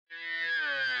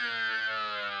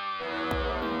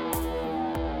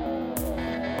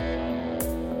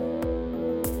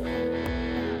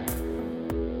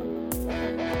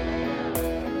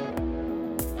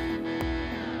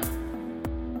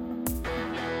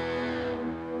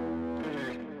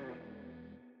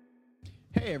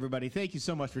Hey, everybody. Thank you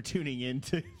so much for tuning in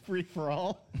to Free For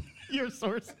All, your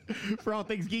source for all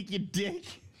things geek, you dick.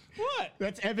 What?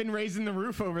 That's Evan raising the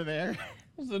roof over there.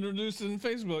 I was introducing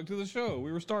Facebook to the show.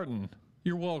 We were starting.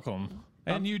 You're welcome.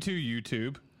 And you too,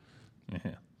 YouTube.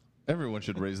 Yeah. Everyone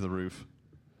should raise the roof.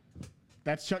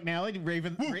 That's Chuck Nally,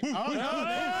 Raven. Oh, no,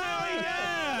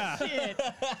 Yeah! shit.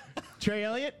 Trey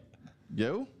Elliott?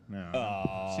 Yo?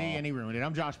 No. See, and he ruined it.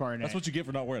 I'm Josh Barnett. That's what you get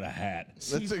for not wearing a hat.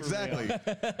 That's exactly.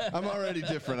 I'm already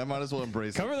different. I might as well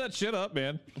embrace Cover it. that shit up,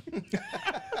 man.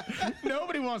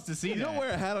 Nobody wants to see You that. don't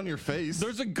wear a hat on your face.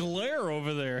 There's a glare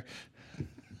over there.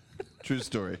 True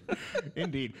story.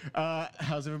 Indeed.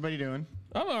 How's everybody doing?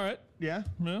 I'm all right. Yeah?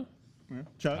 Yeah.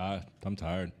 Chuck? I'm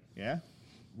tired. Yeah?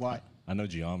 Why? I know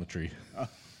geometry.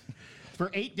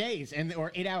 For 8 days,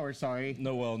 or 8 hours, sorry.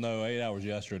 No, 8 hours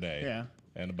yesterday. Yeah.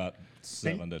 And about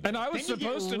 7 today. And I was Then you get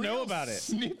supposed to know real about it.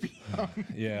 Snippy on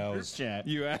Yeah, I this was. chat.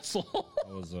 You asshole.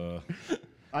 I was. I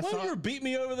Why saw you beat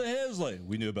me over the head? It's like,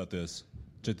 we knew about this.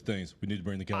 Check the things. We need to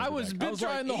bring the calendar I was back. been like,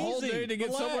 trying the whole easy, day to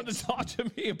get someone to relax. talk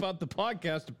to me about the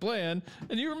podcast plan,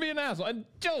 and you were being an asshole. And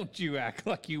don't you act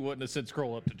like you wouldn't have said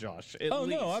scroll up to Josh. At Oh,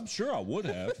 least. no, I'm sure I would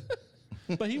have.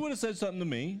 But he would have said something to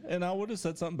me, and I would have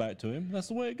said something back to him. That's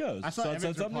the way it goes. I saw so I said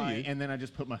Evan's something to reply, you. and then I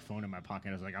just put my phone in my pocket.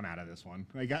 I was like, I'm out of this one.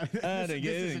 I got. I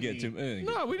didn't get too.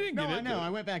 No, we didn't No, get I it. know. I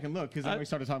went back and looked because then we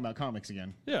started talking about comics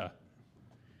again. Yeah.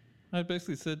 I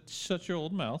basically said, shut your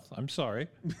old mouth. I'm sorry.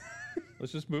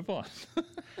 Let's just move on.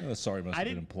 Sorry must I have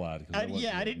been didn't- implied. 'cause wasn't Yeah,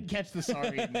 I there. didn't catch the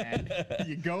sorry in that.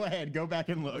 You go ahead, go back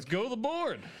and look. Let's go to the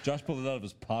board. Josh pulled it out of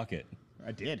his pocket.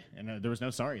 I did, and there was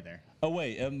no sorry there. Oh,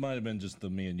 wait, it might have been just the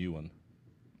me and you one.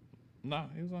 No,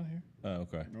 he was on here. Oh,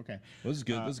 okay. Okay. This is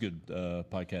good. This is good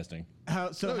podcasting.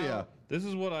 How? So Oh, yeah. This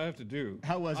is what I have to do.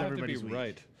 How was I have to be everybody's week?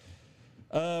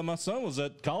 right. My son was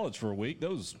at college for a week. That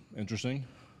was interesting.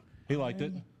 He liked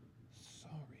it.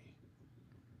 Sorry.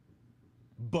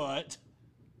 But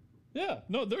Yeah,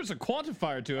 no, there's a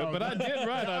quantifier to it, but I did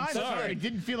right. I'm sorry. It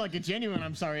didn't feel like a genuine.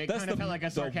 I'm sorry. It That's kind of the- felt like a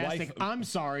the sarcastic. wife- I'm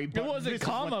sorry. But It wasn't this is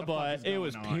what comma, the fuck but is it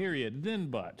was going on. period, then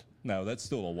but. no, that's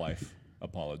still a wife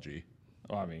apology.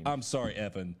 Well, I mean, I'm sorry,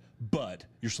 Evan, but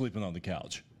you're sleeping on the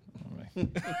couch.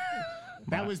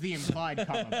 That was the implied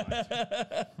comma.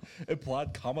 But.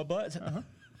 Implied comma butt?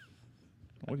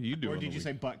 what are you doing? Or did the you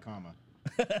say week? butt comma?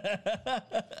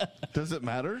 Does it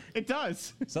matter? It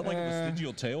does. Is that like a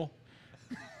vestigial tail?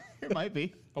 It might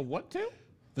be. A what tail?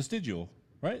 Vestigial,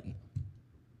 right?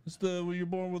 It's the when you're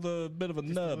born with a bit of a A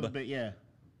nub. little bit, yeah.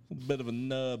 A bit of a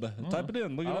nub. Type it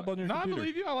in. Look it up on your no, computer. I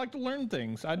believe you. I like to learn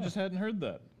things. I just hadn't heard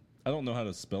that. I don't know how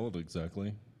to spell it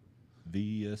exactly.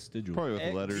 Vestigial. Probably with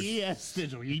the letters. Yes,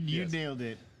 Sigil. You nailed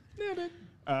it. Nailed it.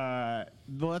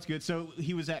 Well, that's good. So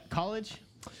he was at college.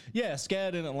 Yeah,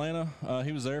 SCAD in Atlanta.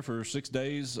 He was there for 6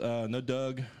 days. No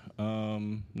Doug,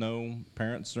 no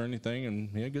parents or anything, and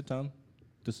he had a good time.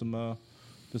 Did some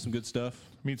good stuff.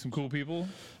 Meet some cool people.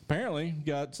 Apparently,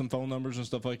 got some phone numbers and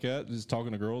stuff like that. Just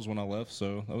talking to girls when I left,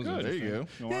 so that was Good. There you go.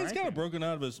 All Yeah, he's right, kind of then. broken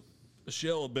out of his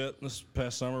shell a bit this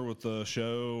past summer with the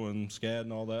show and SCAD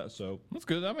and all that. So That's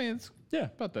good. I mean, it's yeah,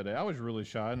 about that age. I was really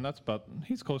shy, and that's about.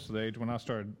 He's close to the age when I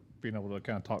started being able to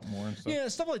kind of talk more and stuff. yeah,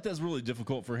 stuff like that's really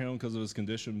difficult for him because of his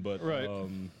condition. But Right.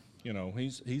 you know,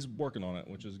 he's working on it,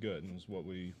 which is good, and it's what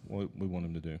we want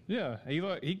him to do. Yeah,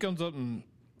 he comes up and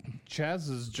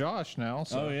chazzes Josh now.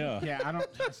 So Oh yeah, Yeah,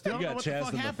 I still don't know got what the Chaz fuck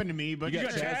in the- happened to me, but you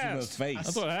got yeah. Chaz in the Chaz. face.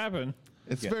 that's what happened.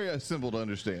 It's very simple to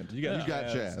understand. You got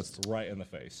jazzed. jazzed right in the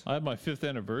face. I had my 5th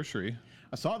anniversary.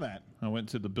 I saw that. I went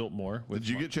to the Biltmore. With Did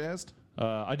you get Chazed?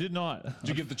 I did not. Did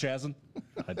you get the chazzing?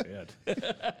 I did.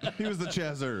 He was the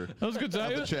Chazzer, That was a good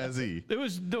time. not the Chazzy. It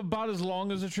was about as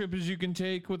long as a trip as you can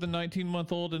take with a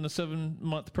 19-month-old and a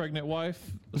 7-month pregnant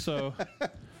wife. So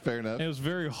Fair enough. it was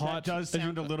very That hot. does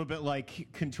sound a little bit like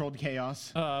controlled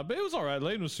chaos. But it was all right.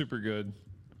 Layton was super good.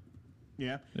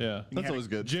 Yeah. Yeah. That's always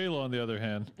good. J-Lo, on the other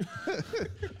hand,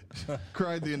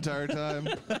 Cried the entire time.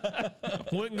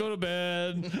 wouldn't go to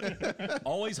bed.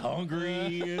 Always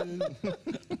hungry.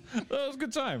 That was a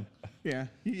good time. Yeah.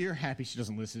 You're happy she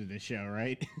doesn't listen to this show,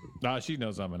 right? Nah, she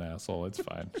knows I'm an asshole. It's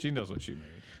fine. She knows what she made.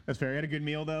 That's fair. You had a good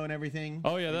meal, though, and everything?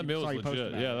 Oh, yeah, that I meal saw was you post legit.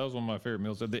 about Yeah, it. that was one of my favorite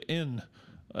meals. At the inn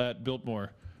at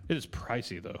Biltmore. It is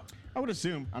pricey, though. I would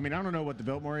assume. I mean, I don't know what the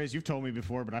Biltmore is. You've told me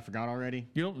before, but I forgot already.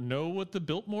 You don't know what the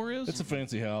Biltmore is? It's a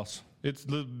fancy house. It's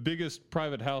the biggest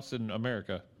private house in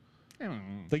America. I don't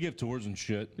know. They give tours and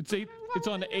shit. It's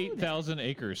on 8,000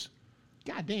 acres.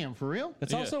 God damn, for real?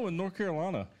 It's Yeah. also in North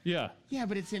Carolina. Yeah, Yeah,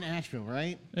 but it's in Asheville,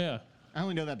 right? yeah. I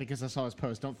only know that because I saw his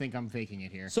post. Don't think I'm faking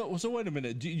it here. So wait a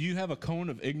minute. Do you have a cone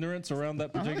of ignorance around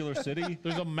that particular city?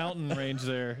 There's a mountain range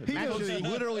there. He knows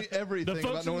literally everything The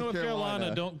folks about in North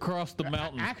Carolina. don't cross the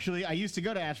mountain. Actually, I used to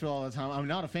go to Asheville all the time. I'm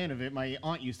not a fan of it. My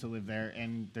aunt used to live there,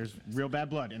 and there's real bad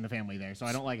blood in the family there, so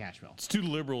I don't like Asheville. It's too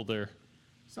liberal there.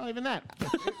 It's not even that.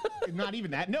 Not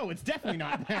even that. No, it's definitely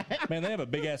not that. Man, they have a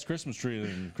big ass Christmas tree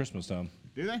in Christmas time.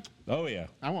 Do they? Oh yeah.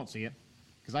 I won't see it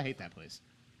because I hate that place.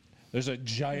 There's a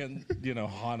giant,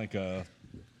 Hanukkah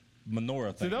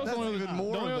menorah thing. See, that was That's the only, even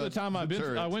more the only of other the time I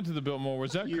deterrent. went to the Biltmore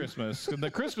was at Christmas. The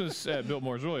Christmas at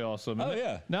Biltmore is really awesome. Oh,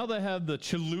 yeah. Now they have the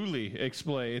Cholula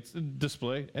display. It's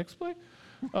display. Explay?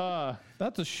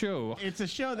 That's a show. It's a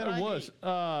show that It I was.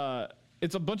 hate.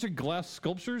 It's a bunch of glass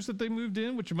sculptures that they moved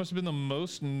in, which must have been the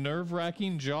most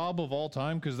nerve-wracking job of all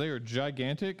time because they are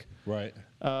gigantic. Right.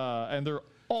 And they're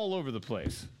all over the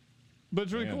place. But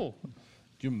it's really Man. cool.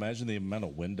 Do you imagine the amount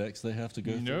of Windex they have to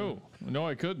go through? No,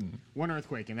 I couldn't. One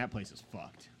earthquake and that place is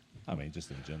fucked. I mean,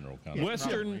 just in general, kind of.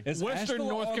 Western Is Western Asheville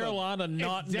North on the- Carolina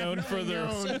not It's known for definitely their.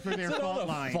 known for their Is it on fault a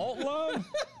line. fault line?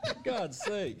 For God's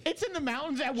sake. It's in the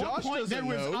mountains. At one Josh point, there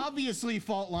was doesn't know. obviously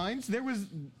fault lines. There was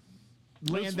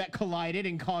land that collided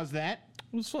and caused that.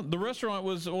 It was fun. The restaurant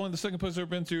was only the second place I've ever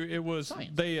been to. It was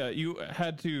Science. they you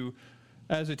had to,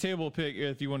 as a table, pick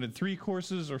if you wanted 3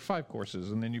 courses or 5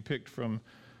 courses, and then you picked from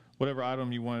whatever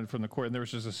item you wanted from the course. And there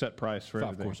was just a set price for 5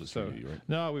 everything. courses So for you, right?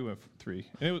 no, we went for 3,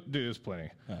 and it was, dude, it was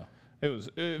plenty. Oh. It was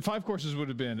 5 courses would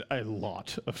have been a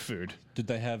lot of food. Did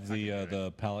they have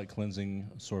the palate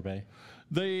cleansing sorbet?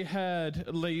 They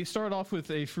started off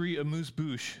with a free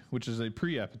amuse-bouche, which is a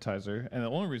pre-appetizer, and the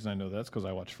only reason I know that's because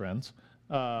I watch Friends.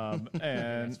 And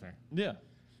That's fair. yeah,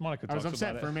 Monica I was talks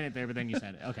upset about for a it. minute there, but then you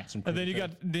said it. Okay. And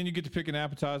then you get to pick an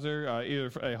appetizer,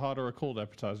 either a hot or a cold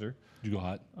appetizer. Did you go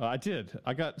hot? I did.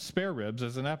 I got spare ribs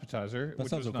as an appetizer, which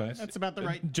sounds was okay. nice. That's about the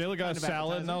right. Jayla got kind a of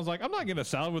salad, and appetizer. I was like, I'm not getting a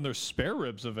salad when there's spare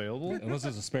ribs available. Unless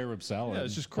it's a spare rib salad. Yeah,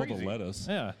 it's just All crazy. the lettuce.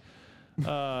 Yeah.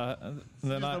 And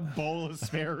then Just a bowl of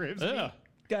spare ribs. yeah.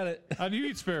 Got it. How do you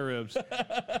eat spare ribs?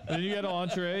 Then you get an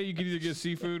entree. You can either get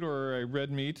seafood or a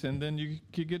red meat, and then you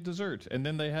could get dessert. And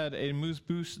then they had a moose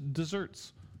boost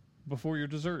desserts before your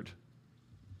dessert.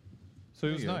 So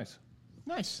it was you go. nice.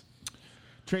 Nice.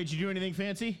 Trey, did you do anything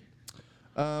fancy?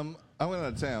 I went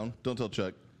out of town. Don't tell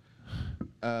Chuck.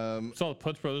 Saw the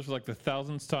Punch Brothers for like the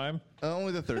 1000th time.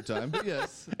 Only the 3rd time, but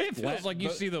yes. It feels like you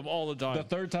see them all the time.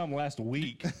 The 3rd time last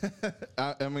week.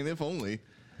 I mean, if only.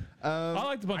 I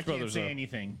like the Punch I can't Brothers. say though.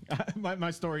 anything.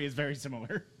 my story is very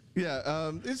similar.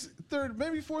 Yeah, it's 3rd,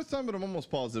 maybe 4th time, but I'm almost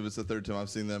positive it's the 3rd time I've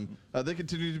seen them. They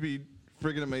continue to be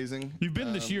friggin' amazing. You've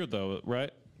been this year though,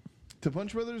 right? To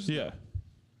Punch Brothers? Yeah.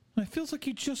 It feels like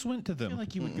you just went to I feel them.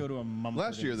 like you would go to a Mumford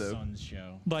Last year, and though. Sons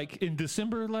show. Like in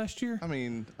December last year? I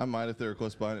mean, I might if they were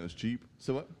close by and it was cheap.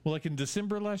 So what? Well, like in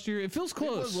December last year? It feels It was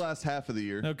close. last half of the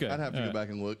year. Okay, I'd have to all go right. back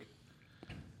and look.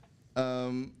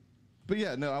 But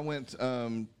yeah, no, I went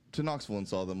to Knoxville and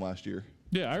saw them last year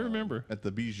Yeah, I remember. at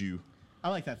the Bijou. I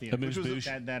like that theater. Amuse was a- bouche.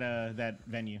 That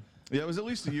venue. Yeah, it was at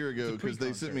least a year ago because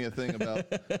they sent me a thing about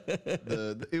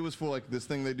it was for like this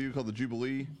thing they do called the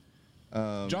Jubilee.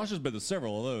 Josh has been to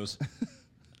several of those.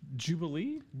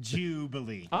 Jubilee?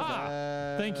 Jubilee.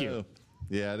 Ah, thank you.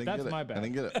 Yeah, I didn't That's get it. my bad. I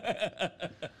didn't get it.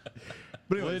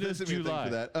 But anyway, Well, it they is sent me a thing July. for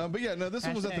that. But yeah, no, this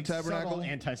one was at the Hashtag subtle Tabernacle.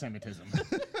 anti-Semitism.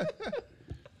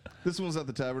 This one was at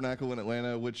the Tabernacle in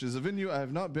Atlanta, which is a venue I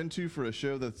have not been to for a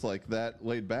show that's like that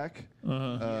laid back.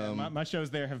 my shows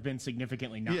there have been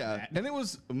significantly not Yeah, that. and it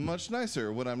was much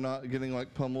nicer when I'm not getting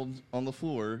like pummeled on the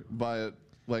floor by it.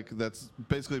 Like that's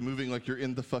basically moving like you're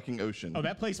in the fucking ocean. Oh,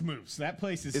 that place moves. That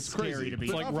place is It's scary crazy. to be.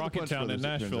 It's But like not for the Rocket Punch Town in Brothers, it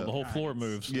turns Nashville. out. The whole floor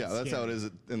moves. Yeah, that's how it scary. is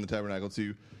in the Tabernacle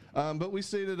too. But we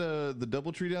stayed at the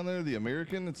DoubleTree down there, the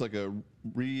American. It's like a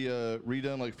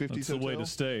redone like 50s That's the way hotel. to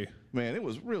stay. Man, it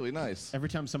was really nice. Every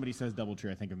time somebody says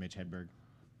DoubleTree, I think of Mitch Hedberg.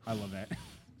 I love that.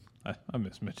 I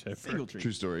miss Mitch Hedberg. Single tree.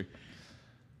 True story.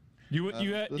 You let's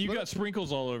got vote.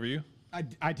 sprinkles all over you.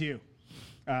 I do.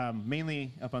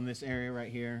 Mainly up on this area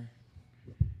right here.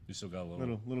 You still got a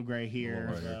little. Little gray here. Little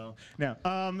right as well.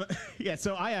 No. Yeah.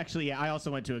 So I also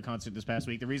went to a concert this past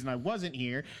week. The reason I wasn't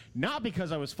here, not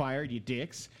because I was fired, you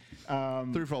dicks.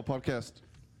 Three for All podcast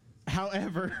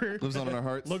However, lives on in our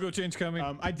hearts. Logo change coming.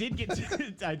 I did get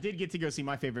to go see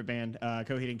my favorite band,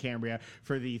 Coheed and Cambria,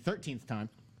 for the 13th time.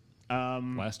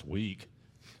 Last week.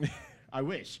 I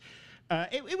wish.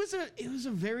 It was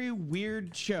a very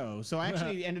weird show. So I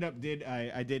actually ended up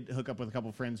I did hook up with a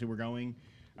couple friends who were going.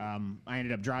 I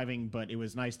ended up driving, but it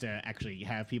was nice to actually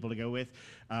have people to go with.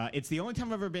 It's the only time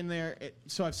I've ever been there.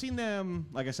 So I've seen them,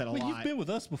 like I said, a Wait, lot. you've been with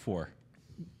us before.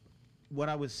 what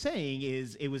I was saying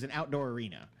is it was an outdoor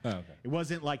arena. Oh, okay. It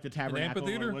wasn't like the Tabernacle.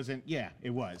 amphitheater? It wasn't. Yeah, it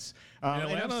was. And I've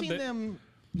Atlanta, seen them.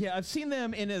 Yeah, I've seen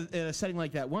them in a setting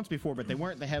like that once before, but they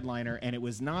weren't the headliner, and it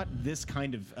was not this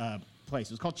kind of place.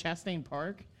 It was called Chastain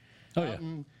Park. Oh, yeah.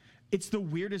 It's the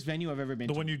weirdest venue I've ever been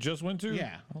The to. one you just went to?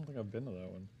 Yeah. I don't think I've been to that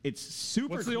one. It's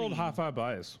super. What's the old clean. Hi-Fi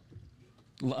Bias?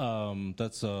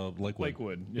 That's Lakewood.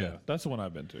 Lakewood. Yeah, that's the one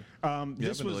I've been to. Yeah, I've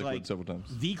This been to was Lakewood like several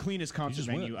times. the cleanest concert just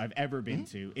venue went. I've ever been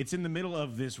to. It's in the middle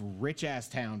of this rich ass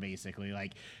town, basically.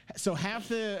 Like, so half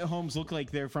the homes look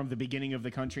like they're from the beginning of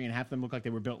the country, and half of them look like they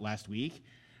were built last week.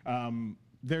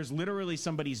 There's literally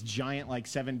somebody's giant, like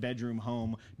 7-bedroom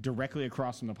home directly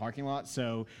across from the parking lot.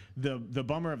 So the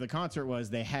bummer of the concert was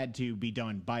they had to be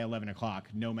done by 11 o'clock,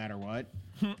 no matter what.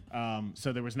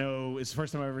 So there was no. It's the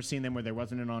first time I've ever seen them where there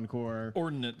wasn't an encore.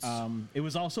 Ordinance. It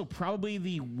was also probably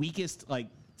the weakest like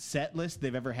set list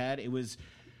they've ever had. It was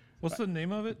What's the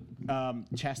name of it?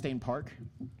 Chastain Park.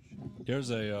 There's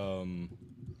a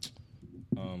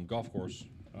golf course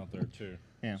out there too.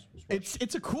 Yeah,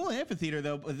 it's a cool amphitheater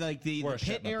though. But like the Where I pit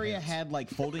shat my area pants. had like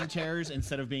folding chairs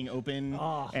instead of being open,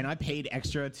 and I paid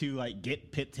extra to like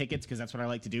get pit tickets because that's what I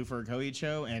like to do for a Coheed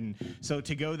show. And so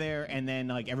to go there and then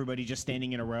like everybody just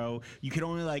standing in a row, you could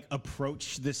only like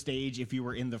approach the stage if you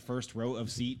were in the first row of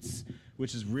seats,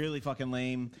 which is really fucking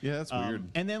lame. Yeah, that's weird.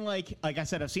 And then like I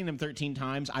said, I've seen them 13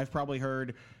 times. I've probably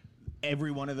heard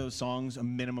every one of those songs a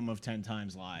minimum of 10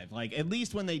 times live. Like at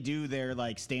least when they do their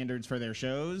like standards for their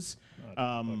shows,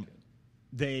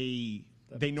 they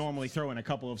normally throw in a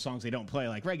couple of songs they don't play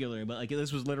like regularly, but like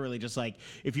this was literally just like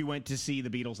if you went to see the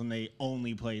Beatles and they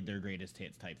only played their greatest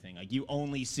hits type thing. Like you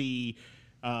only see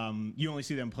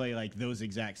them play like those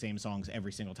exact same songs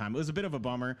every single time. It was a bit of a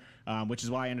bummer, which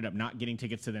is why I ended up not getting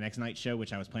tickets to the next night's show,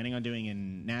 which I was planning on doing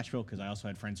in Nashville because I also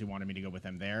had friends who wanted me to go with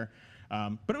them there.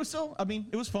 But it was still, I mean,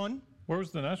 it was fun. Where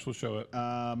was the Nashville show at?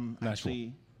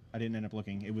 Actually, I didn't end up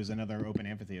looking. It was another open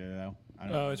amphitheater though. I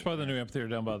don't Oh, it's probably the new amphitheater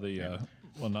down by the,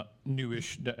 well, not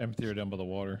newish amphitheater down by the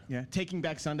water. Yeah, Taking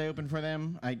Back Sunday opened for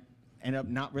them. I ended up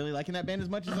not really liking that band as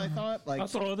much as I thought. Like, I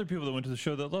saw other people that went to the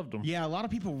show that loved them. yeah, a lot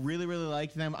of people really, really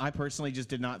liked them. I personally just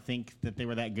did not think that they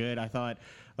were that good. I thought,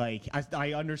 like,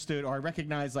 I understood or I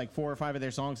recognized like 4 or 5 of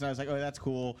their songs, and I was like, oh, that's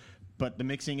cool. But the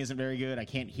mixing isn't very good. I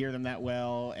can't hear them that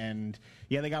well. And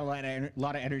yeah, they got a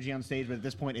lot of energy on stage, but at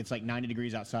this point, it's like 90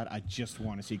 degrees outside. I just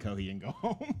want to see Coheed and go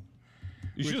home.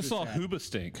 You should have was saw sad.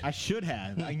 Hoobastank. I should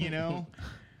have. You know,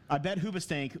 I bet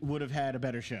Hoobastank would have had a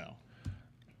better show.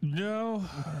 No,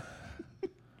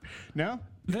 No?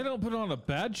 they don't put on a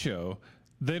bad show.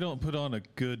 They don't put on a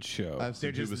good show. I've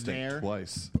seen They're just Hoobastank there.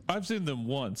 twice. I've seen them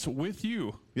once with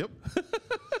you. Yep.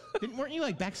 Weren't you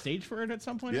like backstage for it at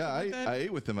some point? or Yeah, something like I that?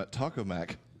 ate with them at Taco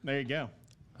Mac. There you go.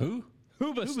 Who?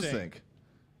 Hoobastank. Hoobastank.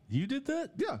 You did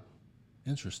that? Yeah.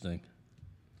 Interesting.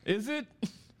 Is it?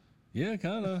 Yeah,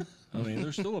 kind of. I mean,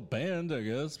 they're still a band, I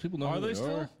guess. People know Are who they they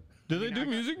still? are. Do they do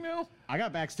music now? I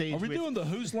got backstage. Are we with, doing the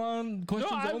Who's Line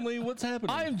questions I'm- only? What's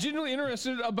happening? I am genuinely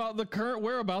interested about the current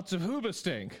whereabouts of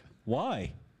Hoobastank.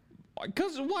 Why?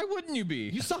 Because why wouldn't you be?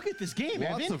 You suck at this game,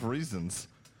 Lots Evan. of reasons.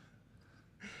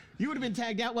 You would have been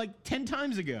tagged out like 10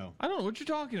 times ago. I don't know what you're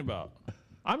talking about.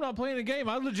 I'm not playing a game.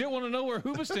 I legit want to know where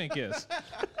Hoobastank is.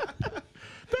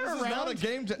 This is not a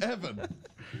game to Evan.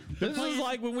 This is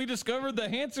like when we discovered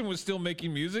that Hanson was still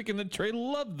making music and that Trey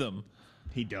loved them.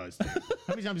 He does. How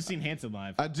many times have you seen Hanson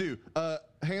live? I do.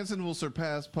 Hanson will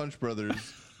surpass Punch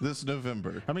Brothers this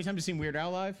November. How many times have you seen Weird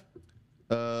Al live?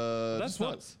 That's Just what-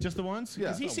 once. Just the ones? Yeah.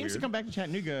 Because he Not seems to weird. come back to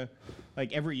Chattanooga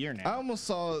like every year I now. almost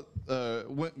saw,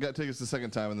 got tickets the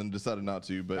second time and then decided not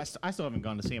to. But I still haven't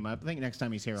gone to see him. I think next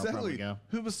time he's here, I'll probably sadly,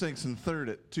 go. Hoobastank's in third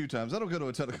at 2 times. I don't go to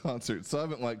a ton of concerts, so I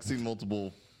haven't like seen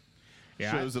multiple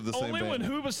Yeah, shows of the same Only when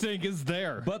band. Hoobastank is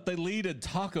there. But they lead at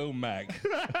Taco Mac.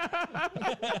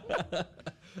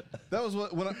 That was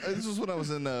what this was when I was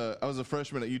in. I was a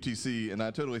freshman at UTC, and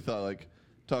I totally thought like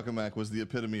Taco Mac was the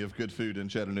epitome of good food in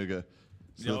Chattanooga.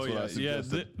 So that's what I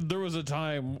suggested. There was a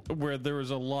time where there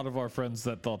was a lot of our friends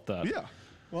that thought that. Yeah.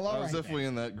 Well, I all was right, definitely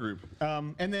in that group.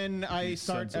 And then I You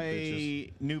start sons of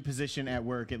a new position at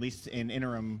work, at least in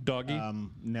interim. Doggy?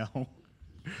 No.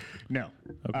 No.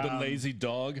 The lazy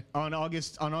dog. On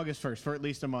August 1st, for at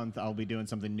least a month, I'll be doing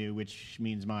something new, which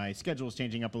means my schedule is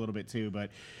changing up a little bit too.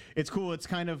 But it's cool. It's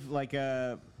kind of like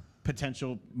a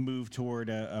potential move toward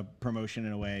a promotion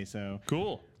in a way. So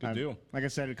Cool. Good deal. Like I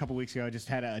said a couple weeks ago, I just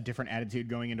had a different attitude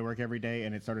going into work every day,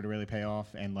 and it started to really pay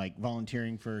off. And like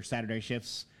volunteering for Saturday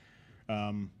shifts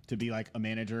to be like a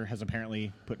manager has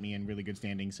apparently put me in really good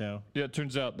standing. So Yeah, it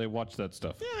turns out they watch that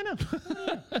stuff. yeah, I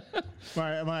know.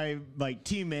 My like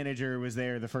team manager was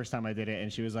there the first time I did it,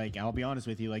 and she was like, "I'll be honest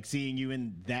with you, like seeing you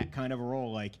in that kind of a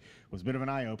role, like was a bit of an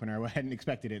eye opener. I hadn't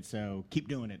expected it, so keep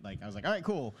doing it." Like I was like, "All right,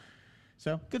 cool."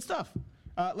 So good stuff.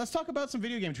 Let's talk about some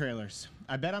video game trailers.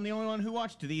 I bet I'm the only one who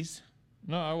watched these.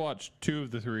 No, I watched 2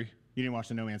 of the 3. You didn't watch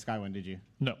the No Man's Sky one, did you?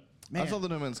 No. Man, I saw the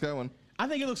No Man's Sky one. I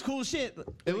think it looks cool as shit.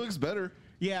 It looks better.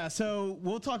 Yeah, so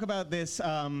we'll talk about this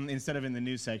instead of in the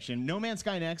news section. No Man's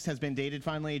Sky Next has been dated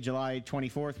finally, July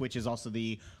 24th, which is also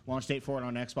the launch date for it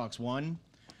on Xbox One.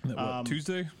 What,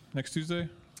 Tuesday? Next Tuesday?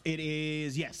 It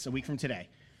is, yes, a week from today.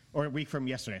 Or a week from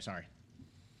yesterday, sorry.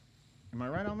 Am I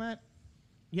right on that?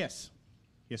 Yes.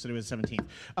 Yesterday was the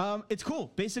 17th. It's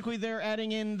cool. Basically, they're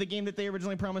adding in the game that they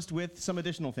originally promised with some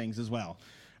additional things as well.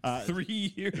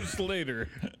 3 years later.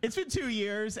 It's been 2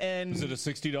 years, and... Is it a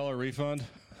 $60 refund?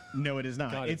 No, it is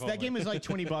not. God, That game is like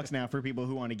 $20 now for people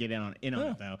who want to get in on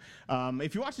it, though.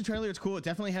 If you watch the trailer, it's cool. It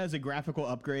definitely has a graphical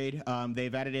upgrade.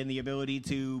 They've added in the ability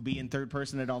to be in third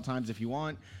person at all times if you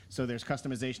want. So there's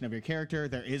customization of your character.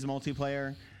 There is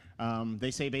multiplayer.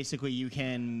 They say basically you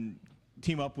can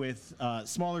team up with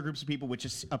smaller groups of people,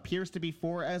 which appears to be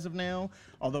 4 as of now,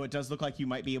 although it does look like you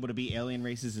might be able to be alien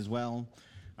races as well.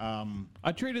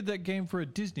 I traded that game for a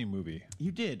Disney movie.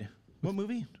 You did. What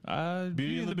movie?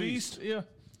 Beauty and the Beast. Yeah.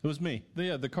 It was me.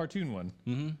 The cartoon one.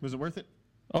 Was it worth it?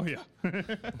 Oh, yeah.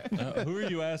 Who are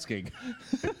you asking?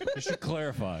 You should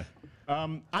clarify.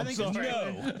 I think No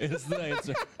is the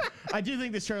answer. I do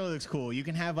think this trailer looks cool. You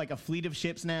can have like a fleet of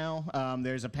ships now.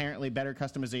 There's apparently better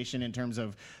customization in terms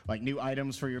of like new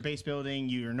items for your base building.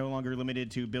 You are no longer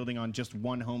limited to building on just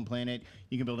one home planet.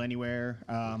 You can build anywhere.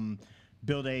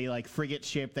 Build a like frigate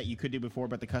ship that you could do before,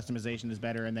 but the customization is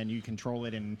better, and then you control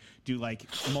it and do like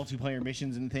multiplayer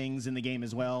missions and things in the game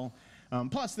as well.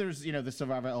 Plus, there's the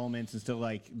survival elements and still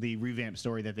like the revamped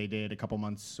story that they did a couple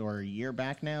months or a year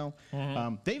back now.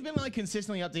 They've been like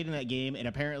consistently updating that game, and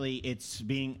apparently it's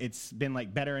been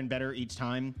like better and better each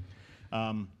time.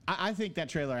 I think that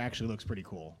trailer actually looks pretty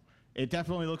cool. It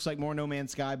definitely looks like more No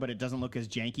Man's Sky, but it doesn't look as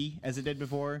janky as it did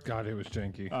before. God, it was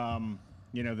janky.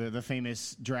 The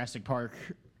famous Jurassic Park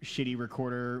shitty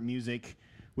recorder music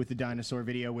with the dinosaur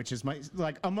video, which is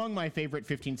among my favorite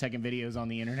 15-second videos on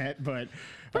the internet. But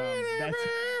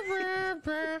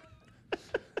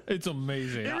it's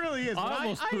amazing. It really is. I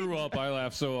almost threw up. I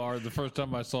laughed so hard the first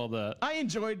time I saw that. I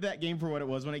enjoyed that game for what it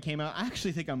was when it came out. I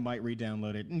actually think I might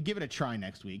re-download it and give it a try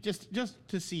next week, just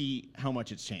to see how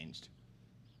much it's changed.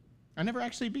 I never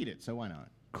actually beat it, so why not?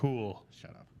 Cool.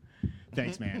 Shut up.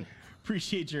 Thanks, man.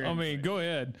 Appreciate your insight. Go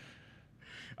ahead.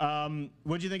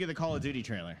 What'd you think of the Call of Duty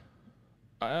trailer?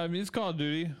 It's Call of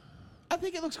Duty. I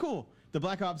think it looks cool. The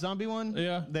Black Ops Zombie one.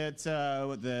 Yeah. That's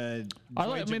the.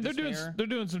 They're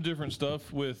doing some different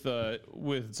stuff with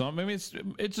zombie. I mean,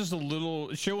 it's just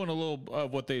showing a little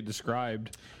of what they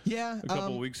described. Yeah. A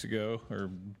couple of weeks ago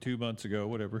or 2 months ago,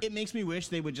 whatever. It makes me wish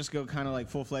they would just go kind of like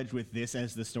full-fledged with this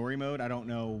as the story mode. I don't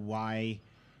know why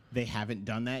they haven't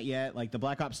done that yet. Like the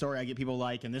Black Ops story, I get people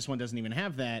like, and this one doesn't even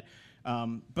have that.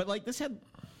 But like this had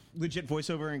legit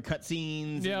voiceover and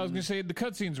cutscenes. Yeah, I was gonna say the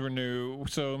cutscenes were new,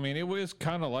 so I mean it was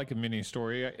kind of like a mini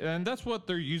story, and that's what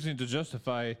they're using to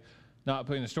justify not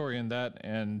putting the story in that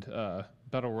and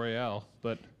Battle Royale.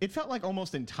 But it felt like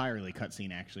almost entirely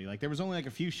cutscene actually. Like there was only like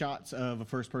a few shots of a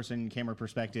first-person camera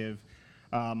perspective.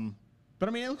 But I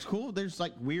mean, it looks cool. There's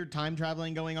like weird time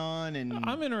traveling going on, and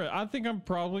I'm interested. I think I'm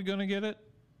probably gonna get it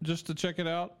just to check it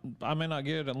out. I may not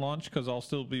get it at launch because I'll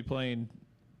still be playing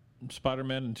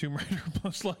Spider-Man and Tomb Raider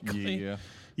most likely.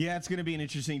 Yeah, it's going to be an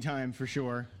interesting time for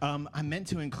sure. I meant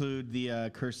to include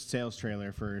the cursed sales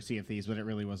trailer for Sea of Thieves, but it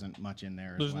really wasn't much in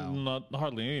there. There's as well. not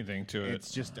hardly anything to it.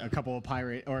 It's just a couple of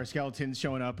pirate or skeletons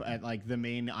showing up at like the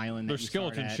main island. There's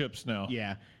skeleton ships now.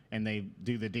 Yeah, and they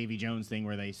do the Davy Jones thing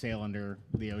where they sail under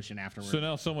the ocean afterwards. So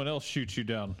now someone else shoots you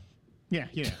down. Yeah.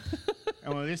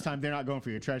 And well, this time they're not going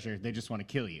for your treasure; they just want to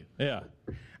kill you. Yeah.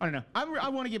 I don't know. I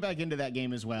want to get back into that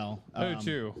game as well. I do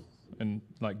too, and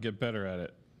like get better at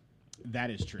it.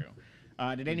 That is true.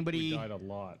 Did anybody? We died a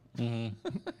lot. Did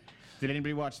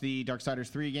anybody watch the Darksiders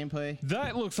 3 gameplay?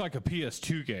 That looks like a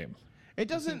PS2 game. It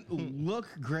doesn't look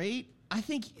great. I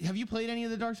think. Have you played any of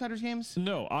the Darksiders games?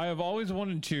 No, I have always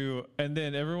wanted to, and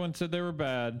then everyone said they were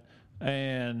bad.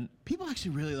 And people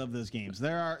actually really love those games.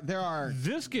 There are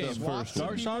this game first.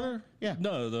 Darksider? Yeah.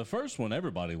 No, the first one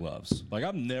everybody loves. Like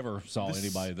I've never saw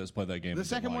anybody that's played that game. The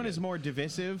second one is more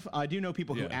divisive. I do know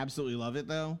people who absolutely love it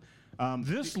though.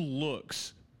 This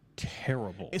looks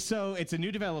terrible. So it's a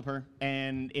new developer,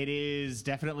 and it is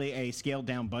definitely a scaled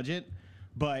down budget.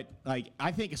 But like,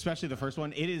 I think especially the first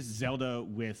one, it is Zelda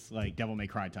with like Devil May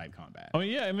Cry type combat. I mean,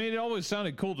 yeah, I mean, it always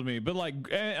sounded cool to me, but like,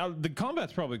 the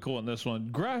combat's probably cool in this one.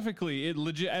 Graphically, it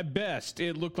legit, at best,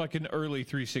 it looked like an early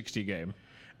 360 game.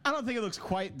 I don't think it looks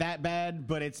quite that bad,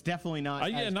 but it's definitely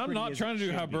not. Yeah, and I'm not trying to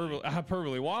do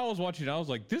hyperbole. While I was watching it, I was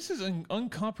like, this is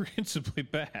incomprehensibly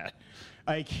bad.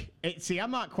 Like, see,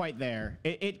 I'm not quite there.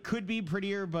 It could be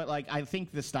prettier, but like, I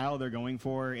think the style they're going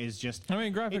for is just. I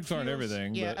mean, graphics aren't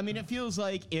everything. Yeah, but. I mean, it feels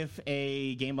like if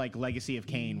a game like Legacy of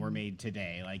Kain were made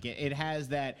today. Like, it has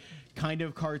that kind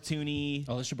of cartoony.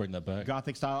 Oh, they should bring that back.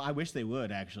 Gothic style. I wish they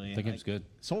would actually. That game's good.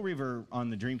 Soul Reaver on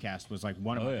the Dreamcast was like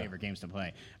one of my favorite games to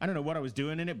play. I don't know what I was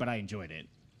doing in it, but I enjoyed it.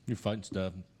 You're fighting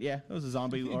stuff. Yeah, it was a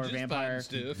zombie or a vampire.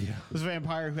 It was a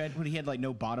vampire who had like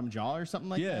no bottom jaw or something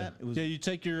like that. It was, you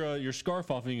take your scarf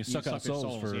off and you suck out your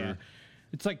souls for. Yeah.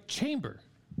 It's like Chamber.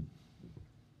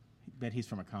 Bet he's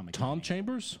from a comic. Tom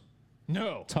Chambers?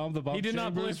 No, Tom the Bomb. He did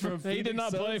not play Chambers for. from He did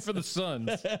not play Phoenix for the Suns.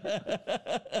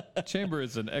 Chamber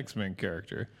is an X-Men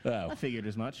character. Oh. I figured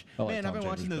as much. I like Man, Tom I've been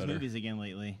watching Chambers those better. movies again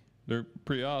lately. They're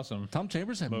pretty awesome. Tom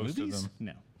Chambers had Most movies? of them.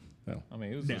 No. No. I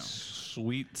mean, it was No. a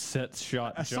sweet set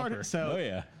shot I jumper. started, so Oh,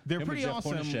 yeah. they're Him and pretty Jeff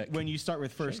awesome Hornacek. when you start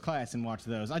with First Class and watch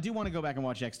those. I do want to go back and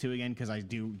watch X2 again because I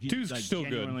do Two's still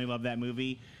good. genuinely love that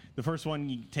movie. The first one,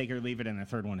 you take or leave it, and the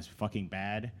third one is fucking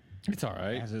bad, It's all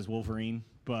right. as is Wolverine.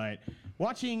 But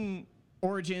watching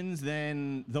Origins,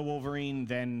 then The Wolverine,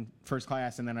 then First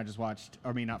Class, and then I just watched,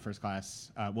 I mean, not First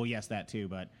Class. Well, yes, that too,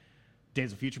 but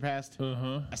Days of Future Past.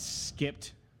 I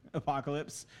skipped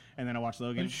Apocalypse, and then I watched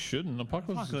Logan. You shouldn't.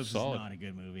 Apocalypse Apocalypse is solid. is not a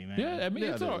good movie, man. Yeah, I mean,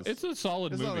 Yeah, it's, it a, is. it's a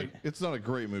solid movie. It's not a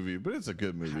great movie, but it's a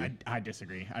good movie. I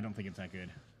disagree. I don't think it's that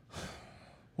good.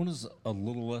 One is a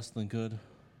little less than good.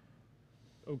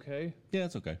 Okay. Yeah,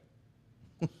 it's okay.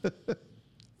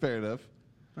 Fair enough.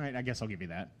 All right, I guess I'll give you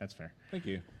that. That's fair. Thank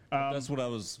you. That's what I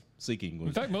was seeking. In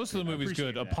Was fact, most of the movie's good.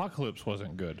 appreciate that. Apocalypse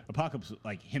wasn't good. Apocalypse,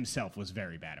 like himself, was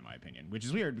very bad in my opinion, which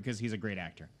is weird because he's a great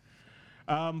actor.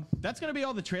 That's going to be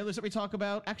all the trailers that we talk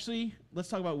about. Actually, let's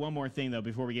talk about one more thing, though,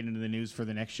 before we get into the news for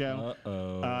the next show.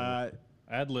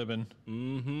 Ad-libbing.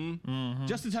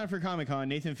 Just in time for Comic-Con,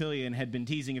 Nathan Fillion had been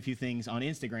teasing a few things on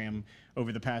Instagram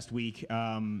over the past week.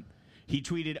 He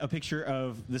tweeted a picture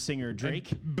of the singer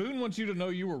Drake. Boone wants you to know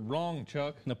you were wrong,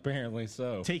 Chuck. apparently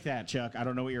so. Take that, Chuck. I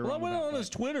don't know what you're Well, I wrong went about. on his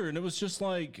Twitter and it was just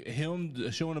like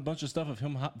him showing a bunch of stuff of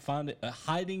him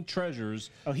hiding treasures.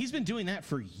 Oh, he's been doing that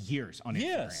for years on Instagram.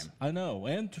 Yes, I know,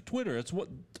 and Twitter. It's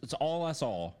all I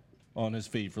saw on his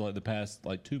feed for like the past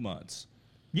 2 months.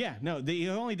 Yeah, no, he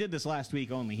only did this last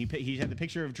week only. He had the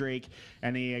picture of Drake,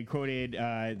 and he had quoted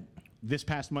this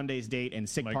past Monday's date and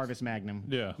Sick Like- Parvis Magnum.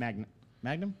 Yeah.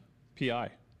 Magnum? P.I.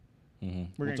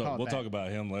 We're going to call it We'll that. talk about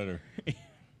him later.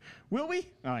 Will we?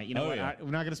 All right, you know Oh, what? yeah. We're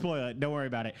not going to spoil it. Don't worry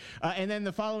about it. And then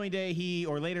the following day,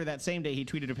 later that same day, he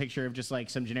tweeted a picture of just like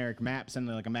some generic maps and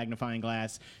like a magnifying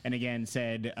glass, and again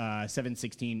said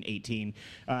 7/16/18.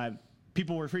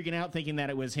 People were freaking out, thinking that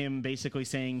it was him basically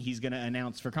saying he's going to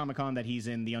announce for Comic-Con that he's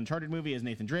in the Uncharted movie as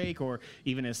Nathan Drake, or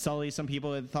even as Sully, some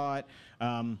people had thought.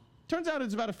 Turns out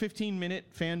it's about a 15-minute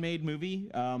fan-made movie.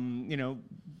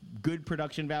 Good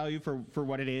production value for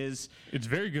what it is. It's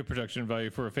very good production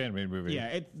value for a fan-made movie. Yeah,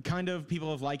 it kind of,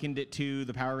 people have likened it to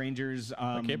the Power Rangers.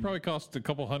 It probably cost a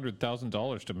couple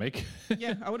 $100,000 to make.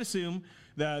 Yeah, I would assume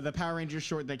the Power Rangers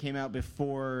short that came out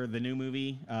before the new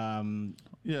movie, I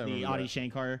the remember Adi that.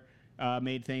 Shankar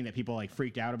made thing that people like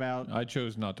freaked out about. I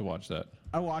chose not to watch that.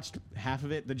 I watched half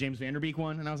of it, the James Vanderbeek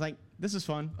one, and I was like, this is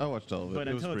fun. I watched all of it. But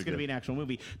It was until it's pretty going to be an actual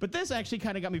movie. But this actually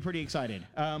kind of got me pretty excited.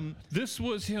 This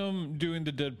was him doing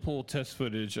the Deadpool test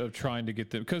footage of trying to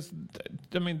get them. Because,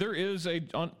 I mean, there is a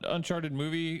Uncharted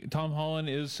movie. Tom Holland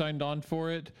is signed on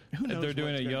for it. Who knows They're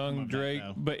doing what's a gonna come young of that, Drake.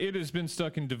 though. But it has been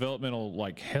stuck in developmental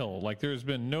like hell. Like, there's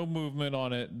been no movement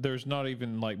on it. There's not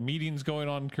even like meetings going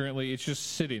on currently. It's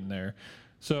just sitting there.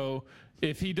 So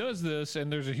if he does this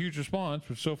and there's a huge response,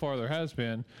 which so far there has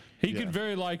been, he could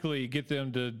very likely get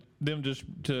them just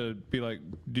to be like,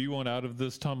 do you want out of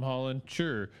this, Tom Holland?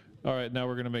 Sure. All right, now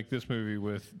we're going to make this movie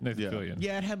with Nathan Yeah. Fillion.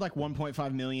 yeah, it had like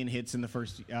 1.5 million hits in the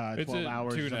first 12 It's at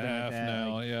hours. or 2.5 something like that.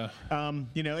 now, Like,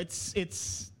 yeah.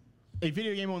 It's a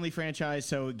video game only franchise,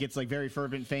 so it gets like very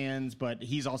fervent fans, but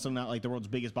he's also not like the world's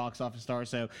biggest box office star.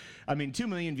 So, I mean, 2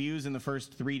 million views in the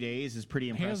first 3 days is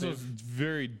pretty He has a impressive.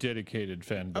 very dedicated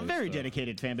fan base. A very though.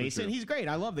 dedicated fan base, and he's great.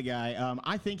 I love the guy.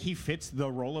 I think he fits the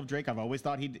role of Drake. I've always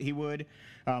thought he would.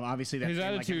 Obviously, that's His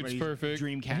attitude's perfect.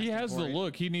 Dream He casting has for the it.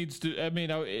 look. He needs to. I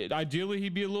mean, ideally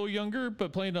he'd be a little younger,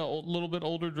 but playing a little bit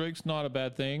older Drake's not a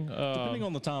bad thing. Depending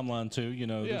on the timeline too,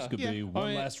 this could be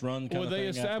one last run. Kind Well, of they thing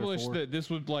after established 4. that this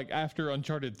would like after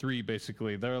Uncharted 3,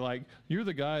 basically. They're like, you're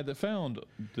the guy that found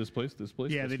this place, this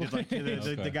place. Yeah, this they did place.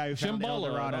 like the guy who found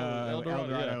Shambhala El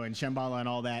Dorado and Shambhala and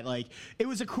all that. Like, it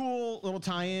was a cool little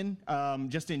tie-in,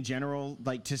 just in general,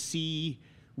 like to see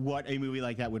what a movie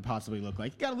like that would possibly look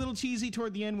like. It got a little cheesy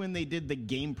toward the end when they did the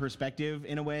game perspective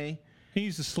in a way. He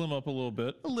needs to slim up a little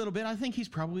bit. A little bit. I think he's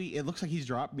probably, it looks like he's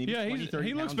dropped maybe 20, 30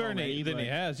 he looks pounds better already, than he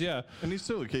has, yeah. And he's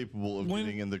still capable of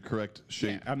getting in the correct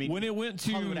shape. I mean, When it went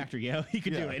to Hollywood actor, yeah, he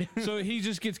could do it. So he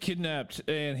just gets kidnapped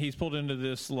and he's pulled into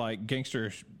this like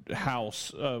gangster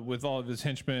house with all of his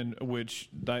henchmen, which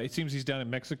it seems he's down in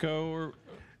Mexico or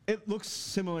It looks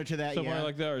similar to that, somewhere yeah.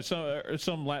 like that, or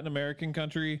some Latin American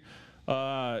country.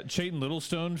 Chayton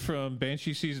Littlestone from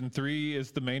Banshee season 3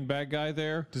 is the main bad guy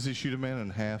there. Does he shoot a man in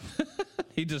half?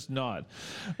 He does not.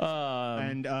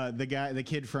 And the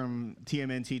kid from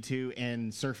TMNT2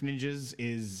 and Surf Ninjas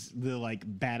is the like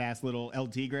badass little El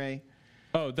Tigre.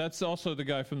 Oh, that's also the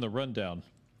guy from the Rundown.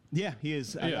 Yeah, he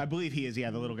is. Yeah. I believe he is. Yeah,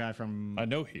 the little guy from I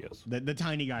know he is. the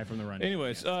tiny guy from the Rundown.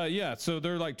 Anyways, yeah, so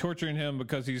they're like torturing him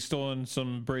because he's stolen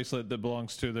some bracelet that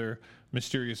belongs to their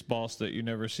mysterious boss that you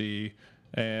never see.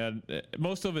 And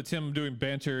most of it's him doing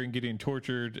banter and getting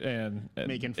tortured and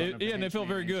Making fun of yeah, and it felt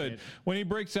very henchmen and good. shit. When he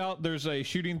breaks out, there's a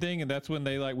shooting thing, and that's when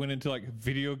they like went into like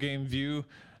video game view.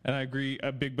 And I agree,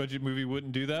 a big budget movie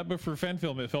wouldn't do that, but for fan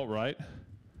film, it felt right.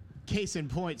 Case in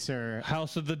point, sir.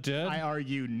 House of the Dead. I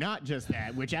argue not just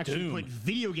that, which actually Doom. put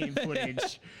video game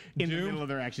footage in the Doom? middle of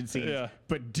their action scenes. Yeah.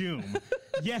 But Doom,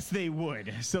 yes, they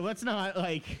would. So let's not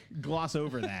like gloss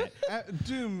over that.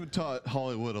 Doom taught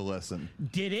Hollywood a lesson.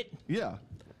 Did it? Yeah.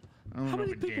 How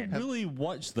many people really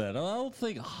watch that? I don't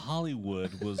think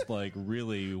Hollywood was like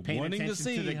really Paying wanting to attention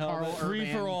see to the how Carl that- Free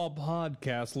Urban. for All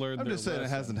podcast learned. I'm their just saying it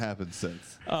lesson. hasn't happened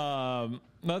since.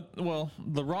 Well,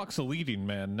 The Rock's a leading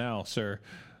man now, sir.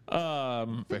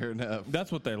 Fair enough.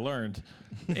 That's what they learned.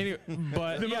 Anyway,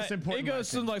 but The yeah, most important it goes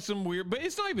to like some weird, but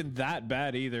it's not even that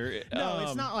bad either. No,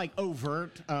 it's not like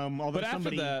overt. Although But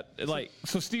somebody, after that, like,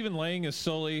 so Stephen Lang is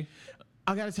Sully.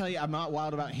 I gotta tell you, I'm not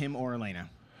wild about him or Elena.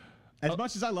 As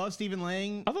much as I love Stephen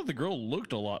Lang, I thought the girl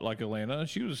looked a lot like Elena.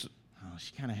 She was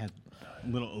she kind of had a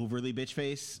little overly bitch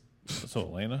face. so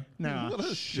Elena. No, What a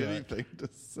shitty thing to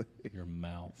say. your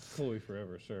mouth. Chloe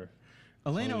forever, sir.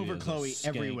 Elena Chloe over is a Chloe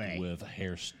every skank way. with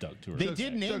hair stuck to her. They face.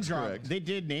 did name Doug's drop. correct. They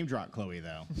did name drop Chloe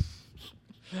though.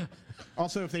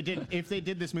 Also, if they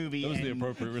did this movie, That was the and-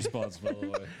 appropriate response, by the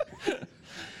way.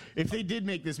 if they did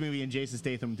make this movie and Jason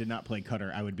Statham did not play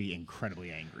Cutter, I would be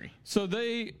incredibly angry. So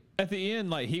they at the end,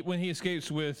 like when he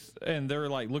escapes with, and they're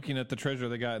like looking at the treasure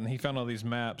they got, and he found all these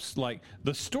maps. Like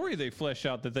the story they flesh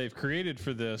out that they've created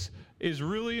for this is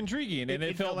really intriguing, and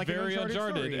it it felt felt like an very Uncharted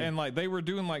Uncharted. story. And like they were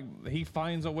doing, like he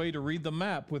finds a way to read the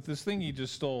map with this thing he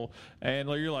just stole, and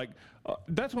like, you're like,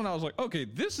 that's when I was like, okay,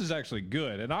 this is actually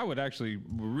good, and I would actually,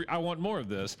 I want more of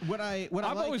this. I've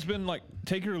I've always been like,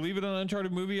 take it or leave it on an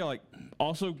Uncharted movie. I like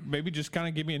also maybe just kind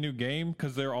of give me a new game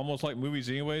because they're almost like movies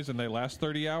anyways, and they last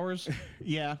 30 hours.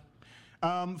 Yeah.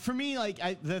 For me, like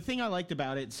the thing I liked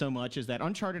about it so much is that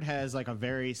Uncharted has like a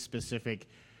very specific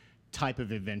type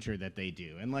of adventure that they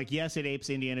do, and like yes, it apes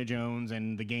Indiana Jones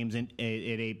and the games, it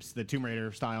apes the Tomb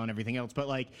Raider style and everything else, but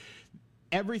like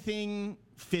everything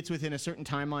fits within a certain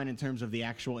timeline in terms of the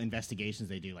actual investigations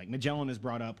they do. Like Magellan is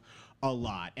brought up a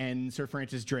lot, and Sir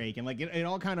Francis Drake, and like it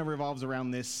all kind of revolves around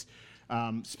this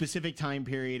specific time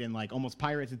period and like almost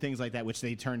pirates and things like that, which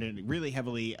they turned in really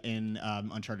heavily in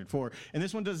Uncharted 4. And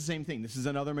this one does the same thing. This is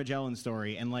another Magellan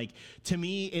story, and like to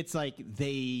me, it's like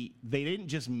they didn't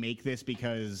just make this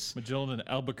because Magellan and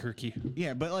Albuquerque.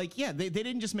 they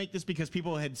didn't just make this because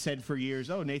people had said for years,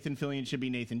 oh, Nathan Fillion should be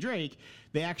Nathan Drake.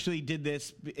 They actually did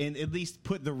this and at least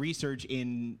put the research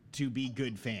in to be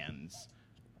good fans.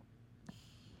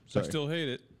 Sorry. I still hate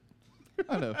it.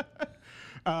 I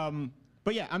know.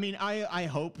 But yeah, I mean, I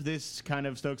hope this kind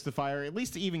of stokes the fire, at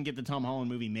least to even get the Tom Holland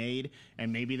movie made,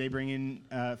 and maybe they bring in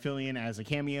Fillion as a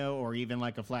cameo or even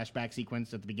like a flashback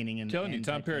sequence at the beginning. And Telling you, end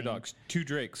Time type thing. Paradox, 2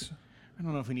 Drakes. I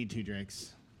don't know if we need 2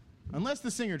 Drakes, unless the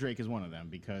singer Drake is one of them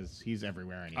because he's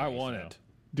everywhere anyway. I want so. it.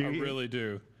 Do I you? really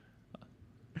do.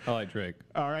 I like Drake.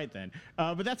 All right, then.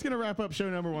 But that's going to wrap up show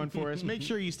number 1 for us. Make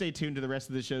sure you stay tuned to the rest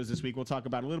of the shows this week. We'll talk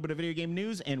about a little bit of video game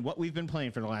news and what we've been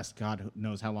playing for the last God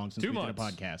knows how long since 2 we did a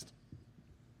months. podcast.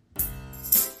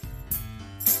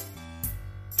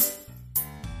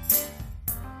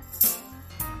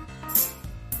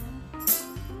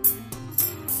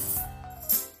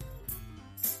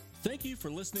 Thank you for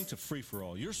listening to Free For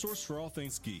All, your source for all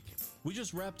things geek. We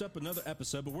just wrapped up another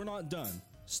episode, but we're not done.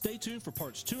 Stay tuned for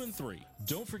parts 2 and 3.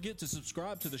 Don't forget to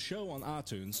subscribe to the show on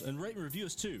iTunes and rate and review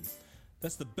us too.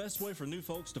 That's the best way for new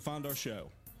folks to find our show.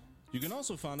 You can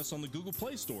also find us on the Google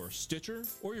Play Store, Stitcher,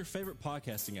 or your favorite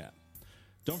podcasting app.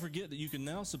 Don't forget that you can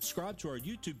now subscribe to our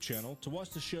YouTube channel to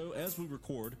watch the show as we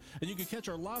record, and you can catch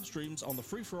our live streams on the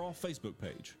Free For All Facebook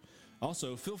page.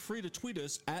 Also, feel free to tweet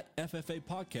us at FFA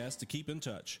Podcast to keep in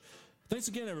touch. Thanks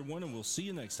again, everyone, and we'll see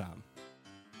you next time.